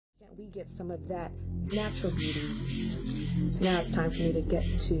we get some of that natural beauty. So now it's time for me to get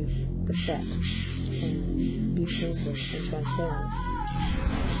to the set and be painted and transformed.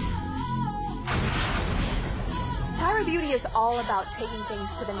 TYRA Beauty is all about taking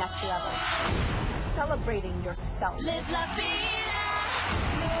things to the next level. Celebrating yourself. Live la vida,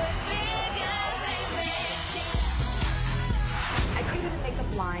 do it bigger, baby. I created a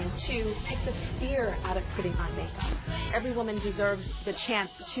makeup line to take the fear out of putting on makeup. Every woman deserves the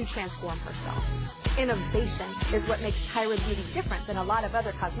chance to transform herself. Innovation is what makes TYRA Beauty different than a lot of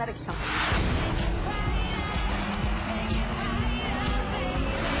other cosmetics companies.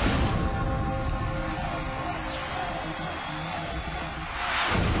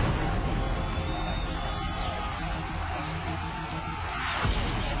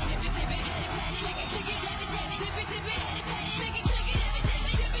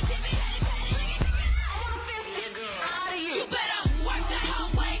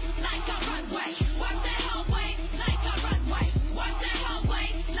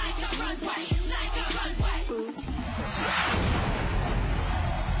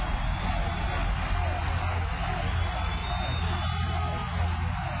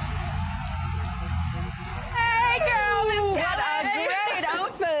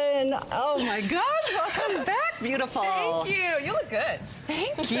 Oh my gosh, welcome back, beautiful. Thank you. You look good.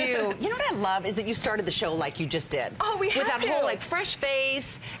 Thank you. You know what I love is that you started the show like you just did. Oh, we had with that to. whole like fresh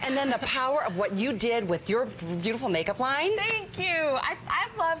face, and then the power of what you did with your beautiful makeup line. Thank you. I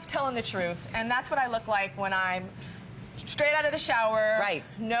love telling the truth, and that's what I look like when I'm straight out of the shower. Right.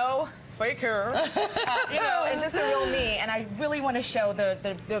 No faker. You know, and just the real me. And I really want to show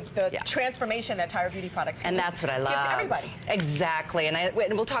the transformation that TYRA Beauty products can And that's what I love. give to everybody. Exactly. And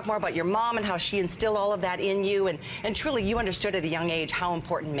we'll talk more about your mom and how she instilled all of that in you. And truly, you understood at a young age how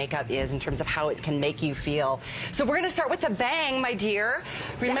important makeup is in terms of how it can make you feel. So we're going to start with a bang, my dear.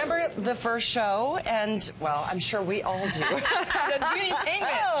 Remember the first show? And, well, I'm sure we all do. The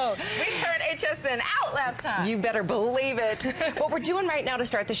Beauty-tainment. We turned HSN out last time. You better believe it. What we're doing right now to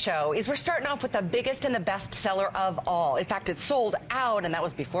start the show is we're starting off with the biggest and the best seller of all. In fact, it sold out, and that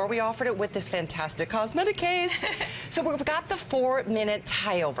was before we offered it with this fantastic cosmetic case. So we've got the 4-minute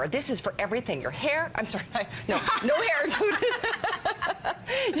TYover. This is for everything. Your hair, I'm sorry, no hair included.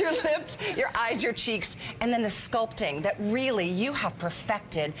 Your lips, your eyes, your cheeks, and then the sculpting that really you have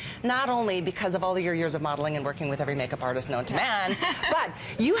perfected, not only because of all of your years of modeling and working with every makeup artist known to man, but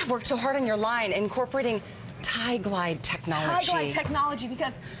you have worked so hard on your line incorporating TyGlide Technology. TyGlide Technology,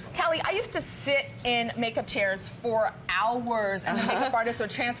 because, Callie, I used to sit in makeup chairs for hours, and the makeup artist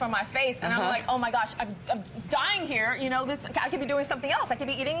would transform my face, and I'm like, oh my gosh, I'm dying here. You know, I could be doing something else. I could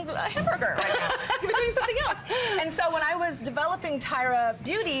be eating a hamburger right now. I could be doing something else. And so when I was developing TYRA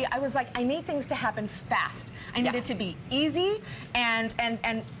Beauty, I was like, I need things to happen fast. I need it to be easy, and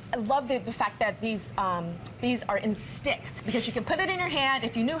I love the fact that these are in sticks, because you can put it in your hand.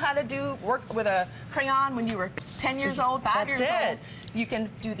 If you knew how to work with a crayon when you were 10 years old, 5 years old, you can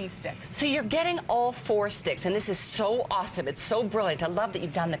do these sticks. So you're getting all 4 sticks, and this is so awesome. It's so brilliant. I love that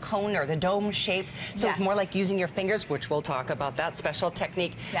you've done the cone or the dome shape, so it's more like using your fingers, which we'll talk about that special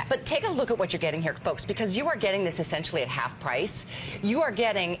technique. But take a look at what you're getting here, folks, because you are getting this essentially at half price. You are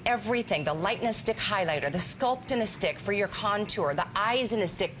getting everything: the light in a stick highlighter, the sculpt in a stick for your contour, the eyes in a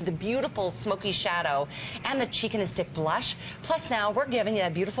stick, the beautiful smoky shadow, and the cheek in a stick blush. Plus now we're giving you a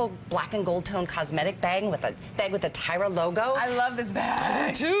beautiful black and gold tone cosmetic bag with a TYRA logo. I love this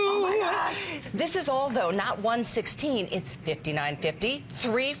bag. Too. Oh my gosh. This is all, though, not $116. It's $59.50.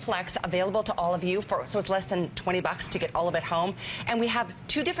 3 flex available to all of you, so it's less than $20 to get all of it home. And we have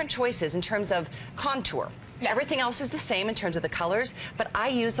 2 different choices in terms of contour. Everything else is the same in terms of the colors, but I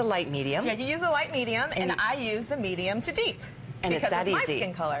use the light medium. Yeah, you use the light medium, and I use the medium to deep. And because it's that of my easy.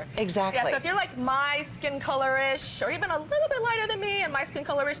 skin color. Exactly. Yeah, so if you're like my skin color-ish, or even a little bit lighter than me, and my skin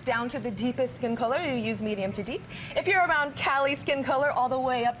color-ish down to the deepest skin color, you use medium to deep. If you're around Callie's skin color all the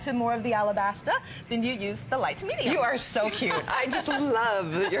way up to more of the alabaster, then you use the light to medium. You are so cute. I just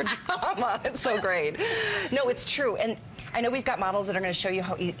love your drama. It's so great. No, it's true. And I know we've got models that are going to show you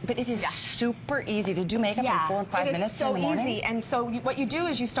how easy, but it is super easy to do makeup in 4 and 5 minutes in the morning. It is so easy. And so what you do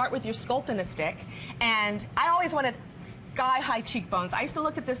is you start with your sculpt in a stick, and I always wanted sky-high cheekbones. I used to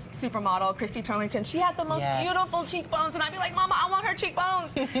look at this supermodel, Christy Turlington. She had the most beautiful cheekbones, and I'd be like, Mama, I want her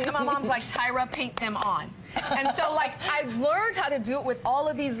cheekbones. And my mom's like, TYRA, paint them on. And so, like, I learned how to do it with all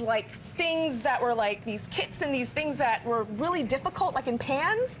of these, like, things that were, like, these kits and these things that were really difficult, like in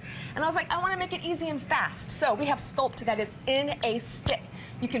pans. And I was like, I want to make it easy and fast. So we have sculpt that is in a stick.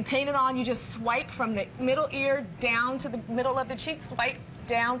 You can paint it on. You just swipe from the middle ear down to the middle of the cheek, swipe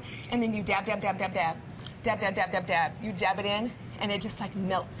down, and then you dab, dab, dab, dab, dab. Dab, dab, dab, dab, dab. You dab it in, and it just like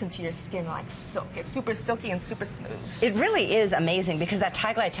melts into your skin like silk. It's super silky and super smooth. It really is amazing because that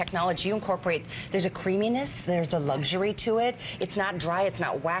TyGlide technology you incorporate, there's a creaminess, there's a luxury to it. It's not dry, it's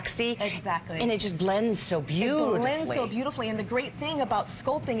not waxy. Exactly. And it just blends so beautifully. It blends so beautifully, and the great thing about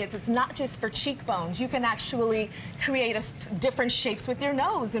sculpting is it's not just for cheekbones. You can actually create different shapes with your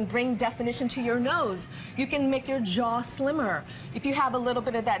nose and bring definition to your nose. You can make your jaw slimmer. If you have a little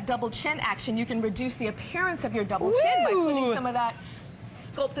bit of that double chin action, you can reduce the appearance of your double chin by putting some of that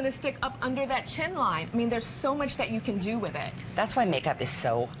sculpt and a stick up under that chin line. I mean, there's so much that you can do with it. That's why makeup is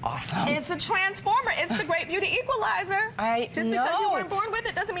so awesome. It's a transformer. It's the great beauty equalizer. Just because you weren't born with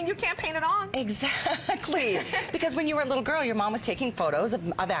it doesn't mean you can't paint it on. Exactly. Because when you were a little girl, your mom was taking photos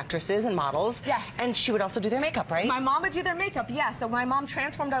of actresses and models. Yes. And she would also do their makeup, right? My mom would do their makeup, yeah. So my mom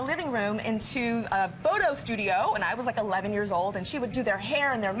transformed our living room into a photo studio, and I was like 11 years old, and she would do their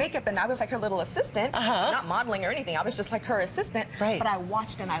hair and their makeup, and I was like her little assistant. Not modeling or anything. I was just like her assistant. Right. But I watched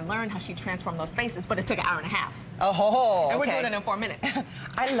and I learned how she transformed those faces, but it took an hour and a half. Oh, and we're okay. doing it in 4 minutes.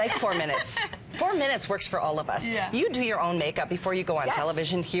 I like 4 minutes. 4 minutes works for all of us. Yeah. You do your own makeup before you go on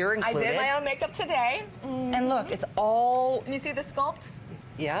television, here included. I did my own makeup today. And look, it's all... And you see the sculpt?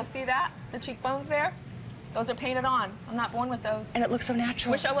 Yeah. You see that? The cheekbones there? Those are painted on. I'm not born with those. And it looks so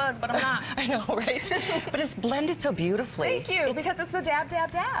natural. Wish I was, but I'm not. I know, right? But it's blended so beautifully. Thank you, because it's the dab,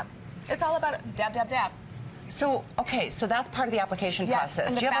 dab, dab. It's all about it. Dab, dab, dab. So, okay, so that's part of the application process.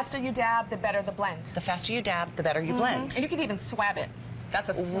 And the faster you dab, the better the blend. The faster you dab, the better you blend. And you can even swab it. That's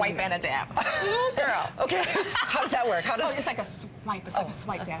a swipe and a dab. Ooh, girl. Okay. How does that work? How does... Oh, it's like a swipe. It's like a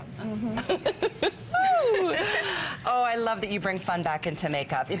swipe dab. Oh, I love that you bring fun back into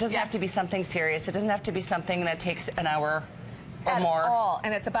makeup. It doesn't have to be something serious. It doesn't have to be something that takes an hour or more. All.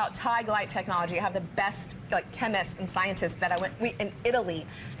 And it's about TyGlide Technology. I have the best chemists and scientists that in Italy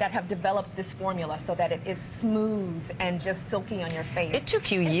that have developed this formula so that it is smooth and just silky on your face. It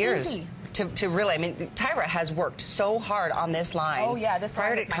took you years to really, I mean, TYRA has worked so hard on this line. Oh yeah, this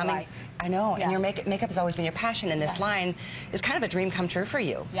line is my life. I know, and your makeup has always been your passion, and this line is kind of a dream come true for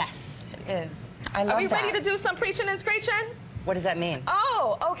you. Yes, it is. I love Are we ready to do some preaching and screeching? What does that mean?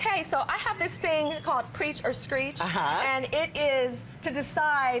 Oh, okay. So I have this thing called Preach or Screech, and it is to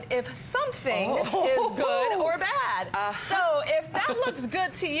decide if something is good or bad. So if that looks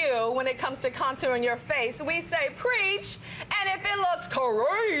good to you when it comes to contouring your face, we say preach, and if it looks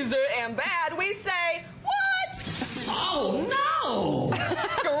crazy and bad, we say what? Oh no!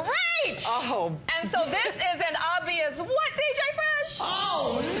 Screech! Oh. And so this is an obvious what, DJ Fresh?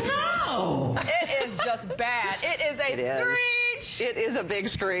 Oh no! It is just bad. It is a screech. It is a big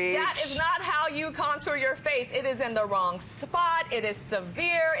screech. That is not how you contour your face. It is in the wrong spot. It is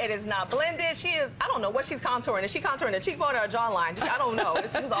severe. It is not blended. She is, I don't know what she's contouring. Is she contouring a cheekbone or a jawline? I don't know.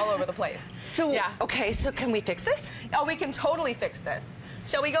 It's just all over the place. So, okay, so can we fix this? Oh, we can totally fix this.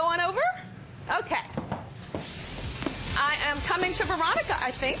 Shall we go on over? Okay. I am coming to Veronica,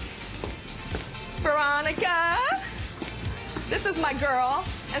 I think. Veronica. This is my girl.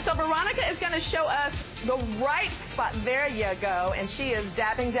 And so Veronica is going to show us the right spot. There you go. And she is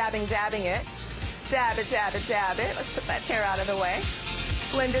dabbing, dabbing, dabbing it. Dab it, dab it, dab it. Let's put that hair out of the way.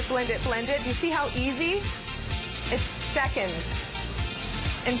 Blend it, blend it, blend it. Do you see how easy? It's seconds.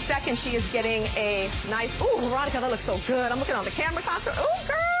 In seconds, she is getting a nice, ooh, Veronica, that looks so good. I'm looking on the camera contour. Ooh,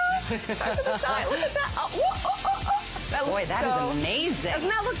 girl. Turn to the side. Look at that. Oh, ooh, oh, oh, oh. That Boy, that is amazing. Doesn't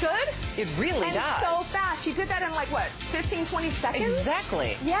that look good? It really does. So fast. She did that in like, what, 15, 20 seconds?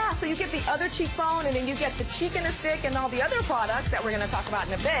 Exactly. Yeah, so you get the other cheekbone, and then you get the cheek and a stick and all the other products that we're going to talk about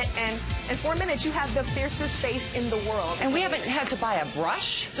in a bit. And in 4 minutes, you have the fiercest face in the world. And we haven't had to buy a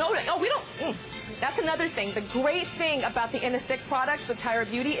brush? No, we don't. That's another thing. The great thing about the In-A-Stick products with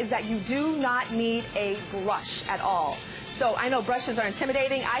TYRA Beauty is that you do not need a brush at all. So I know brushes are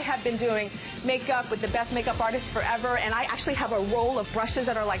intimidating. I have been doing makeup with the best makeup artists forever, and I actually have a roll of brushes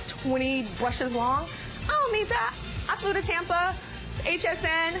that are like 20 brushes long. I don't need that. I flew to Tampa, to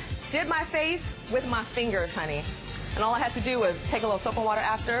HSN, did my face with my fingers, honey. And all I had to do was take a little soap and water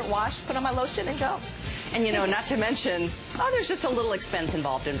after, wash, put on my lotion, and go. And you know, not to mention, there's just a little expense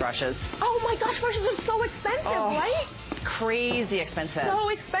involved in brushes. Oh my gosh, brushes are so expensive, right? Crazy expensive. So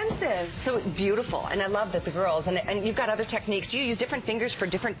expensive. So beautiful. And I love that the girls, and you've got other techniques. Do you use different fingers for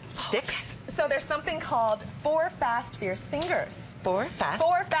different sticks? So there's something called 4 Fast Fierce Fingers. 4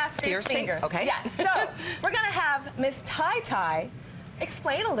 Fast Fierce Fingers. Okay. Yes. So we're going to have Miss Ty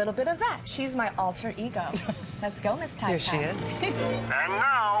explain a little bit of that. She's my alter ego. Let's go, Miss Ty. Here she is. And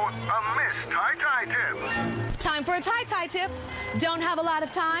now, a Miss Ty tip. Time for for a tie tip? Don't have a lot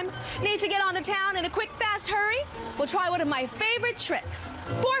of time? Need to get on the town in a quick, fast hurry? We'll try one of my favorite tricks.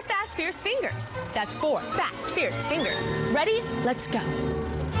 4 fast, fierce fingers. That's 4 fast, fierce fingers. Ready? Let's go.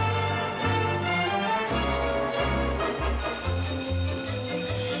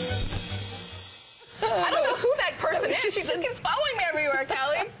 I don't know who that person is. She just keeps following me everywhere,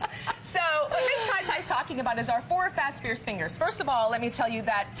 Kelly. So what Miss TyTy's talking about is our 4 fast, fierce fingers. First of all, let me tell you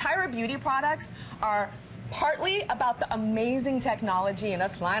that TYRA beauty products are partly about the amazing technology and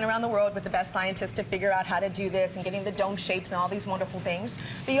us flying around the world with the best scientists to figure out how to do this and getting the dome shapes and all these wonderful things.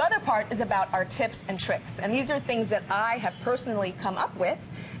 The other part is about our tips and tricks. And these are things that I have personally come up with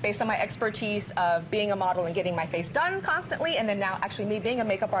based on my expertise of being a model and getting my face done constantly, and then now actually me being a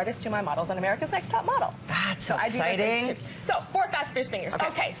makeup artist to my models on America's Next Top Model. That's so I exciting. do so 4 fast, fierce fingers.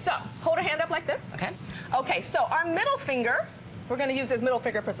 Okay, so hold a hand up like this. Okay. Okay, so our middle finger, we're going to use this middle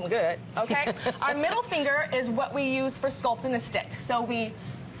finger for some good, okay? Our middle finger is what we use for sculpting a stick. So we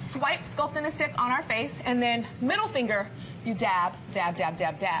swipe sculpting a stick on our face, and then middle finger, you dab, dab, dab,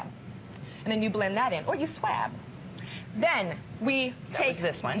 dab, dab. And then you blend that in, or you swab. Then we take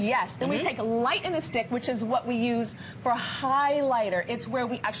this one. Yes. Then we take light in a stick, which is what we use for highlighter. It's where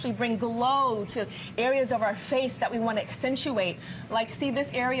we actually bring glow to areas of our face that we want to accentuate. Like, see this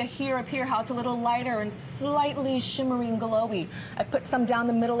area here up here, how it's a little lighter and slightly shimmery and glowy. I put some down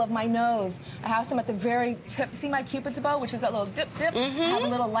the middle of my nose. I have some at the very tip. See my Cupid's bow, which is that little dip, dip? I have a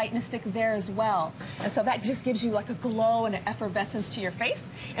little light in a stick there as well. And so that just gives you like a glow and an effervescence to your face.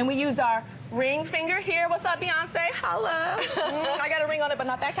 And we use our ring finger here. What's up, Beyonce? Hello. I got a ring on it, but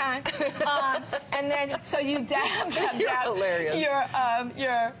not that kind. And then, so you dab, dab, You're dab hilarious.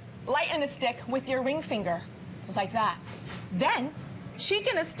 your light in a stick with your ring finger, like that. Then, cheek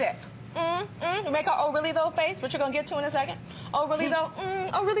in a stick. You make our oh really though face, which you're gonna get to in a second. Oh really though?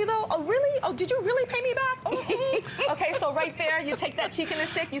 Oh really though? Oh really? Oh, did you really pay me back? Okay, so right there, you take that cheek in a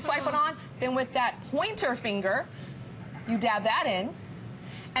stick, you swipe it on. Then with that pointer finger, you dab that in.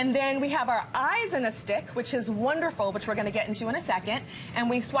 And then we have our eyes in a stick, which is wonderful, which we're going to get into in a second. And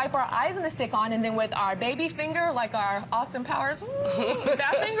we swipe our eyes in a stick on, and then with our baby finger, like our Austin Powers,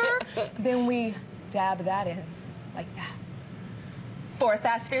 that finger, then we dab that in, like that. 4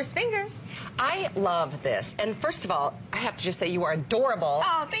 fast, fierce fingers. I love this. And first of all, I have to just say you are adorable.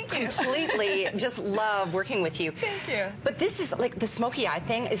 Oh, thank you. Completely just love working with you. Thank you. But this is like the smoky eye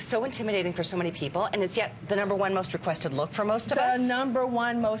thing is so intimidating for so many people, and it's yet the #1 most requested look for most of us. The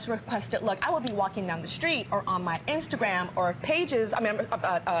 #1 most requested look. I will be walking down the street or on my Instagram or pages,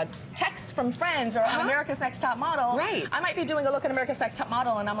 texts from friends or on America's Next Top Model. Right. I might be doing a look at America's Next Top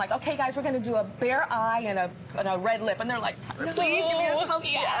Model, and I'm like, okay, guys, we're going to do a bare eye and a red lip. And they're like, please give me a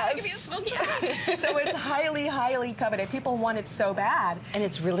smoky eye. Give me a smoky eye. So it's highly, highly coveted. People want it so bad. And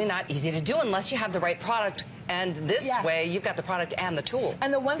it's really not easy to do unless you have the right product. And this way, you've got the product and the tool.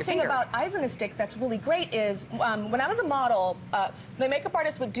 And the one thing about eyes in a stick that's really great is when I was a model, the makeup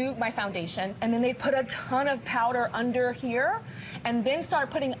artist would do my foundation, and then they'd put a ton of powder under here, and then start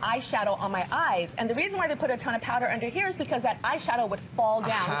putting eyeshadow on my eyes. And the reason why they put a ton of powder under here is because that eyeshadow would fall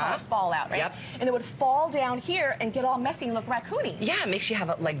down. We call it fallout, right? Yep. And it would fall down here and get all messy and look raccoony. Yeah, it makes you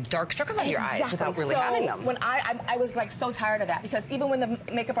have like dark circles on your eyes without really having them. When I was like so tired of that, because even when the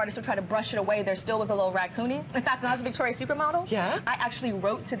makeup artist would try to brush it away, there still was a little raccoony. In fact, when I was a Victoria's Secret model, I actually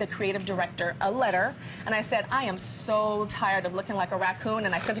wrote to the creative director a letter, and I said, I am so tired of looking like a raccoon,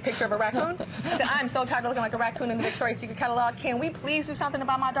 and I sent a picture of a raccoon. I said, I'm so tired of looking like a raccoon in the Victoria's Secret catalog. Can we please do something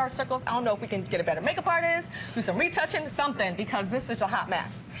about my dark circles? I don't know if we can get a better makeup artist, do some retouching, something, because this is a hot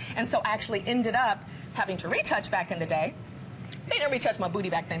mess. And so I actually ended up having to retouch back in the day. They didn't retouch my booty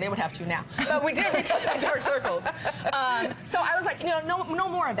back then. They would have to now. But we did retouch my dark circles. So I was like, no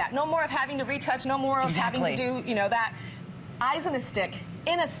more of that. No more of having to retouch. No more of having to do, that. Eyes in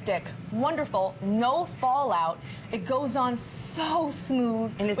a stick, wonderful, no fallout. It goes on so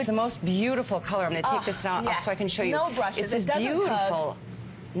smooth. And it's the most beautiful color. I'm going to take this now off so I can show you. No brushes. It's this beautiful,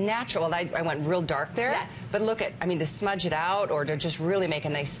 natural. I went real dark there. Yes. But look at, to smudge it out or to just really make a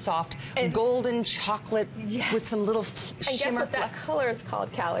nice soft golden chocolate with some little shimmer. And guess what that color is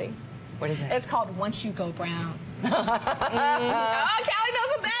called, Callie? What is it? It's called Once You Go Brown. Oh, Callie knows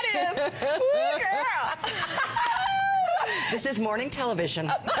what that is. Ooh, girl. This is morning television.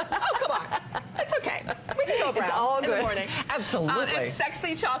 Oh, come on. It's okay. We can go brown. It's all good. In the morning. Absolutely. It's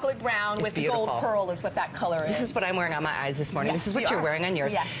sexy chocolate brown with beautiful. gold pearl is what that color is. This is what I'm wearing on my eyes this morning. Yes, this is what you're wearing on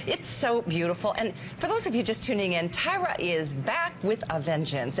yours. Yes. It's so beautiful. And for those of you just tuning in, TYRA is back with a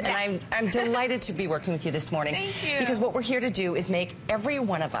vengeance. Yes. And I'm delighted to be working with you this morning. Thank you. Because what we're here to do is make every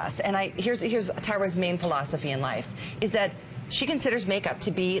one of us, and here's TYRA's main philosophy in life, is that She considers makeup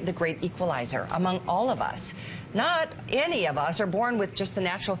to be the great equalizer among all of us. Not any of us are born with just the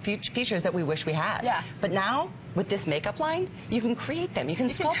natural features that we wish we had. Yeah. But now, with this makeup line, you can create them. You can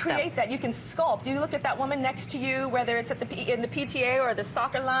sculpt them. You can create that. You can sculpt. You look at that woman next to you, whether it's at in the PTA or the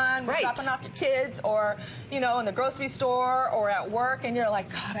soccer line, right, dropping off your kids, or in the grocery store or at work, and you're like,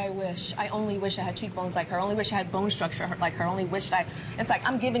 God, I only wish I had cheekbones like her. I only wish I had bone structure like her. I only wished It's like,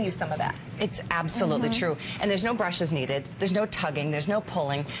 I'm giving you some of that. It's absolutely true. And there's no brushes needed. There's no tugging. There's no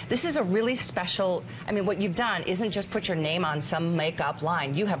pulling. This is a really special, what you've done isn't just put your name on some makeup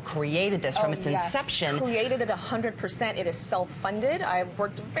line. You have created this from its inception. Created it 100%. It is self-funded. I've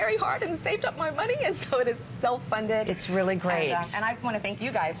worked very hard and saved up my money, and so it is self-funded. It's really great. And I want to thank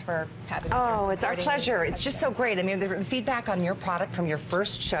you guys for having me here. Oh, it's our pleasure. It's just so great. The feedback on your product from your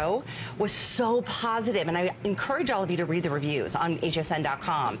first show was so positive, and I encourage all of you to read the reviews on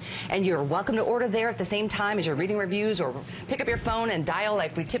hsn.com. And you're welcome to order there at the same time as you're reading reviews, or pick up your phone and dial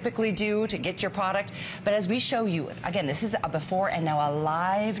like we typically do to get your product. But as we show you, again, this is a before and now a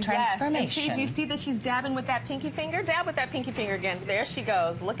live transformation. Yes, and see, do you see that she's dabbing with that pinky finger? Dab with that pinky finger again. There she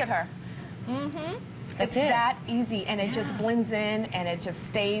goes. Look at her. That's it's that easy, and it just blends in, and it just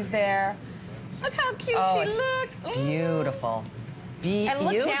stays there. Look how cute she looks. Beautiful. And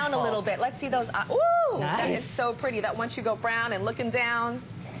look down a little bit. Let's see those eyes. Ooh, nice. That is so pretty. That once you go brown and looking down,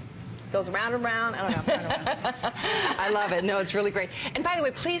 goes round and round. I don't know. Round and round. I love it. No, it's really great. And by the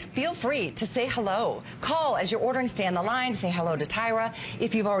way, please feel free to say hello. Call as you're ordering. Stay on the line to say hello to Tyra.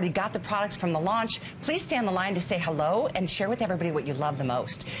 If you've already got the products from the launch, please stay on the line to say hello and share with everybody what you love the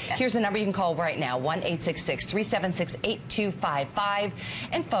most. Yes. Here's the number you can call right now, 1-866-376-8255.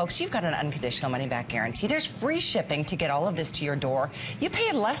 And folks, you've got an unconditional money-back guarantee. There's free shipping to get all of this to your door. You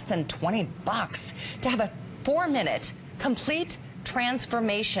pay less than $20 to have a 4-minute complete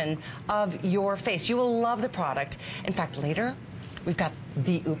transformation of your face. You will love the product. In fact, later, we've got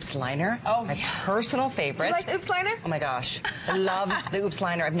the Oops Liner. Oh, my personal favorite. Do you like the Oops Liner? Oh my gosh. I love the Oops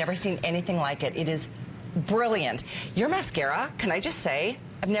Liner. I've never seen anything like it. It is brilliant. Your mascara, can I just say,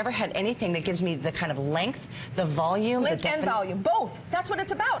 I've never had anything that gives me the kind of length, the volume. Length and volume, both. That's what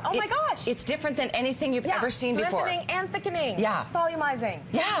it's about. Oh my gosh. It's different than anything you've ever seen before. Lengthening and thickening. Yeah. Volumizing.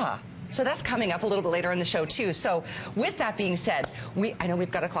 Yeah. So that's coming up a little bit later in the show, too. So with that being said, I know we've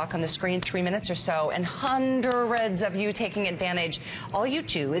got a clock on the screen, 3 minutes or so, and hundreds of you taking advantage. All you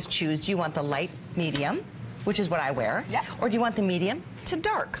do is choose, do you want the light medium, which is what I wear, or do you want the medium to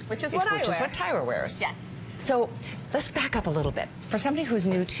dark, which is what I wear. Which is what Tyra wears. Yes. So let's back up a little bit. For somebody who's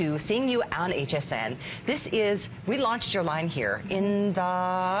new to seeing you on HSN, we launched your line here in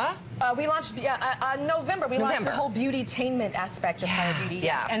the... we launched, November. We launched the whole beauty-tainment aspect of Tyra Beauty.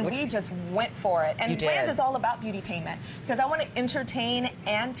 Yeah. And we just went for it. And brand is all about beauty-tainment, because I want to entertain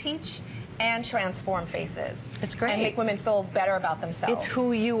and teach and transform faces. It's great. And make women feel better about themselves. It's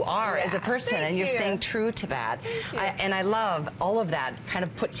who you are as a person, and you're staying true to that. And I love all of that kind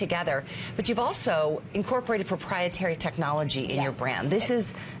of put together. But you've also incorporated proprietary technology in your brand. This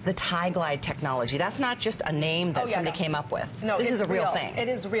is the TyGlide technology. That's not just a name that somebody came up with. No, this is a real thing. It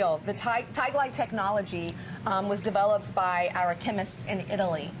is real. The TyGlide technology was developed by our chemists in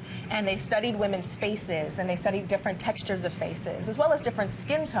Italy. And they studied women's faces, and they studied different textures of faces, as well as different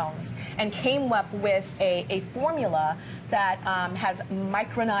skin tones, and came up with a formula that has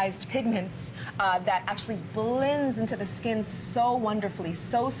micronized pigments that actually blends into the skin so wonderfully,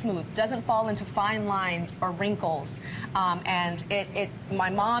 so smooth, doesn't fall into fine lines or wrinkles. And my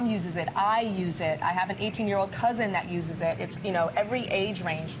mom uses it, I use it, I have an 18-year-old cousin that uses it. It's, every age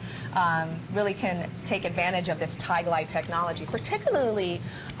range really can take advantage of this TyGlide technology, particularly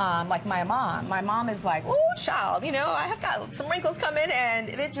like my mom. My mom is like, oh, child, I have got some wrinkles coming, and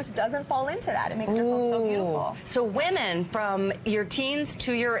it just doesn't fall into that. It makes her feel so beautiful. So women from your teens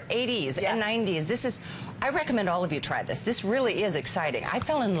to your 80s and 90s, I recommend all of you try this. This really is exciting. I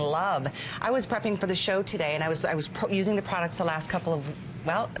fell in love. I was prepping for the show today, and I was using the products the last couple of,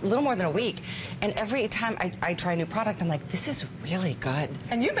 a little more than a week. And every time I try a new product, I'm like, this is really good.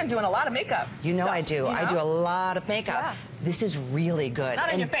 And you've been doing a lot of makeup. You know I do. I do a lot of makeup. Yeah. This is really good.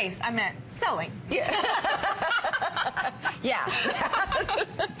 Not in your face. I meant selling. Yeah. Yeah.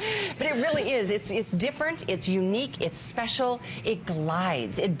 But it really is. It's different. It's unique. It's special. It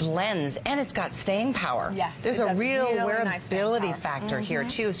glides. It blends. And it's got staying power. Yes. There's a real really wearability factor here,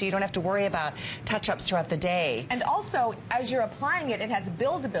 too, so you don't have to worry about touch-ups throughout the day. And also, as you're applying it, it has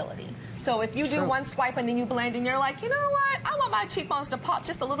buildability. So if you do one swipe and then you blend and you're like, you know what, I want my cheekbones to pop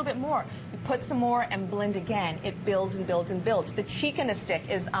just a little bit more. You put some more and blend again. It builds and builds and builds. The cheek in a stick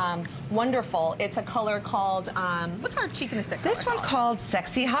is wonderful. It's a color called, what's our cheek in a stick color This one's called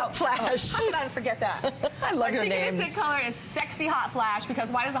Sexy Hot Flash. How did I forget that? I love your Our cheek in a names. stick color is Sexy Hot Flash,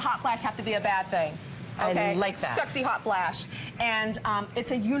 because why does a hot flash have to be a bad thing? I like that. Sexy Hot Flash. And it's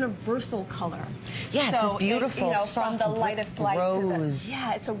a universal color. Yeah, it's this beautiful, you know, soft, from the lightest light rose. to the,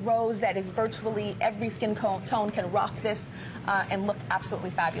 yeah, it's a rose that is virtually every skin tone can rock this and look absolutely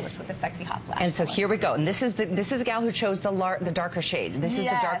fabulous with the Sexy Hot Flash. And so color. here we go. And this is a gal who chose the darker shades. This is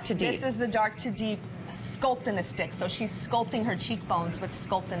the dark to deep. This is the dark to deep. Sculpt in a stick. So she's sculpting her cheekbones with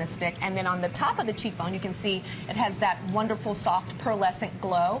Sculpt in a stick. And then on the top of the cheekbone, you can see it has that wonderful, soft, pearlescent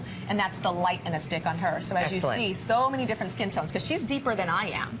glow. And that's the light in a stick on her. So as Excellent. you see, so many different skin tones, because she's deeper than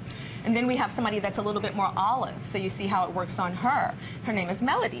I am. And then we have somebody that's a little bit more olive. So you see how it works on her. Her name is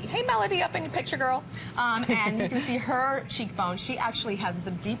Melody. Hey, Melody, up in your picture, girl. And you can see her cheekbone. She actually has the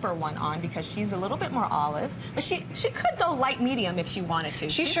deeper one on because she's a little bit more olive. But she could go light medium if she wanted to.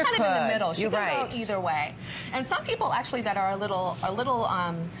 She She's sure kind of in the middle. She You're can right. go either way. And some people actually that are a little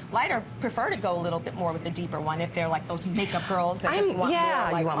lighter prefer to go a little bit more with the deeper one if they're like those makeup girls that just want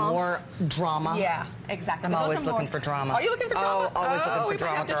more like you want more drama. Yeah, exactly. I'm But those always are looking more- for drama. Are you looking for drama? Oh, always looking for we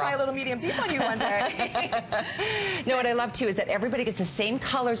drama, might have to girl. try a little medium deep on you one day. No, what I love too is that everybody gets the same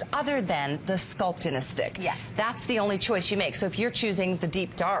colors other than the Sculpt in a stick. Yes. That's the only choice you make. So if you're choosing the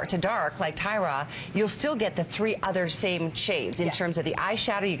deep dark to dark like TYRA, you'll still get the 3 other same shades. In terms of the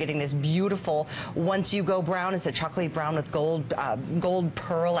eyeshadow, you're getting this beautiful, once you go brown, it's a chocolate brown with gold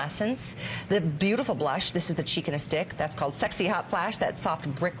pearl essence. The beautiful blush, this is the cheek in a stick. That's called Sexy Hot Flash, that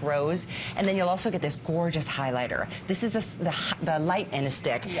soft brick rose. And then you'll also get this gorgeous highlighter. This is the light in a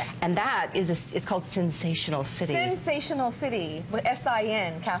stick. Yes. And that is it's called Sensational City. Sensational City with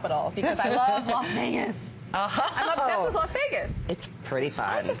S-I-N capital because I love Las Vegas. I'm obsessed with Las Vegas. It's pretty fun.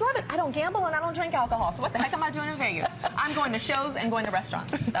 I just love it. I don't gamble and I don't drink alcohol. So what the heck am I doing in Vegas? I'm going to shows and going to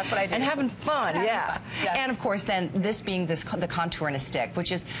restaurants. That's what I do. And having fun, And having yeah. fun, yes. And of course, then this being the contour in a stick,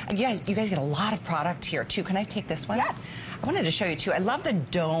 which is you guys get a lot of product here too. Can I take this one? Yes. I wanted to show you too. I love the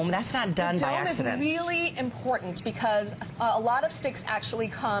dome. That's not done by accident. The dome is really important because a lot of sticks actually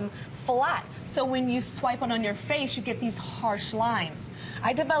come flat. So when you swipe it on your face, you get these harsh lines.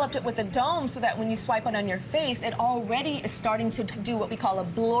 I developed it with a dome so that when you swipe it on your face, it already is starting to do what we call a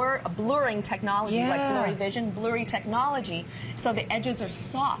blurring technology, like blurry vision, blurry technology. So the edges are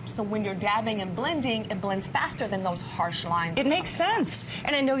soft. So when you're dabbing and blending, it blends faster than those harsh lines. It makes sense.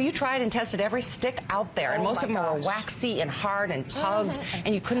 And I know you tried and tested every stick out there, and most of them were waxy and hard and tugged,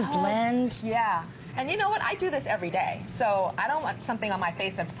 and you couldn't blend. Yeah. And you know what? I do this every day. So I don't want something on my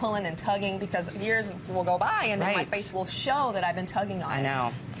face that's pulling and tugging because years will go by and then my face will show that I've been tugging on it. I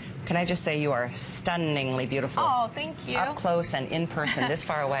know. Can I just say you are stunningly beautiful. Oh, thank you. Up close and in person, this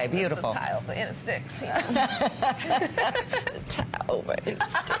far away. Beautiful. That's the tile, the inner sticks.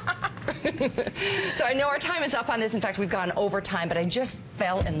 So I know our time is up on this. In fact, we've gone over time, but I just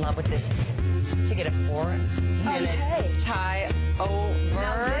fell in love with this to get a 4-minute TYover.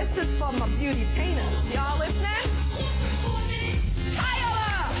 Now this is for my beauty tainers. Y'all listening?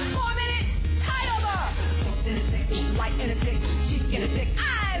 TYover! 4-minute TYover! Soap in a stick, light in a stick, cheek in a stick,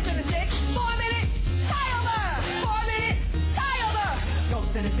 eyes in a stick. 4-minute TYover! 4-minute TYover!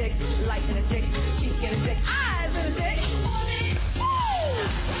 Soap in a stick, light in a stick, cheek in a stick, eyes in a stick. 4-minute.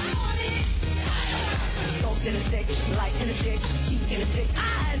 Soap in a stick, light in a stick, cheek in a stick,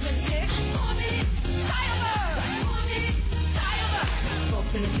 eyes in a stick. 4-minute TYover! 4-minute TYover! Soap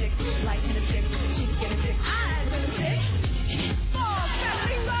in a stick, light in a stick, cheek